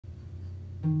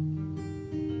I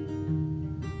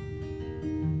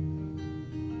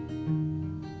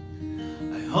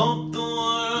hope the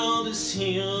world is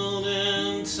healed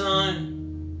in time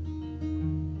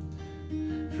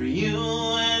for you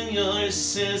and your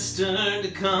sister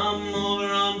to come over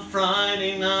on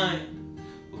Friday night.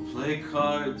 We'll play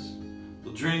cards,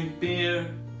 we'll drink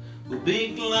beer, we'll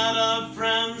be glad our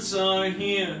friends are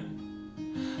here.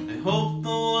 I hope the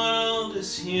world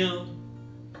is healed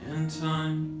in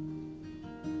time.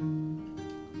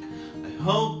 I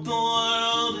hope the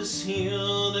world is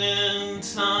healed in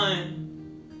time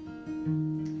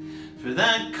for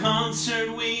that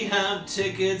concert we have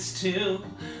tickets to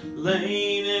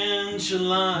late in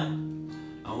July.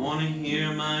 I want to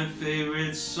hear my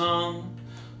favorite song,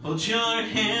 hold your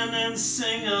hand and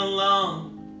sing along.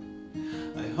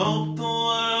 I hope the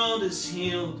world is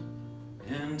healed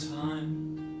in time.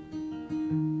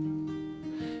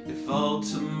 If all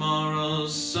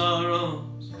tomorrow's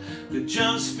sorrows could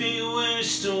just be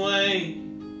wished away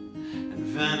and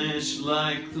vanish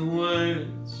like the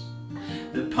words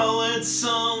the poets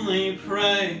only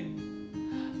pray,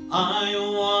 I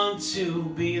want to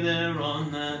be there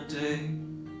on that day.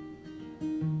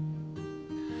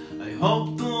 I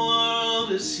hope the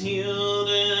world is healed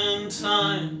in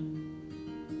time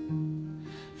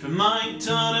for my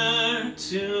daughter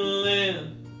to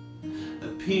live a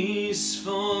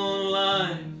peaceful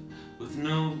life with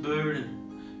no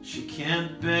burden she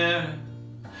can't bear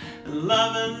and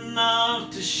love enough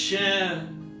to share.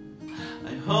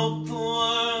 I hope the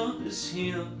world is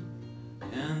healed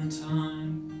in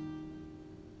time.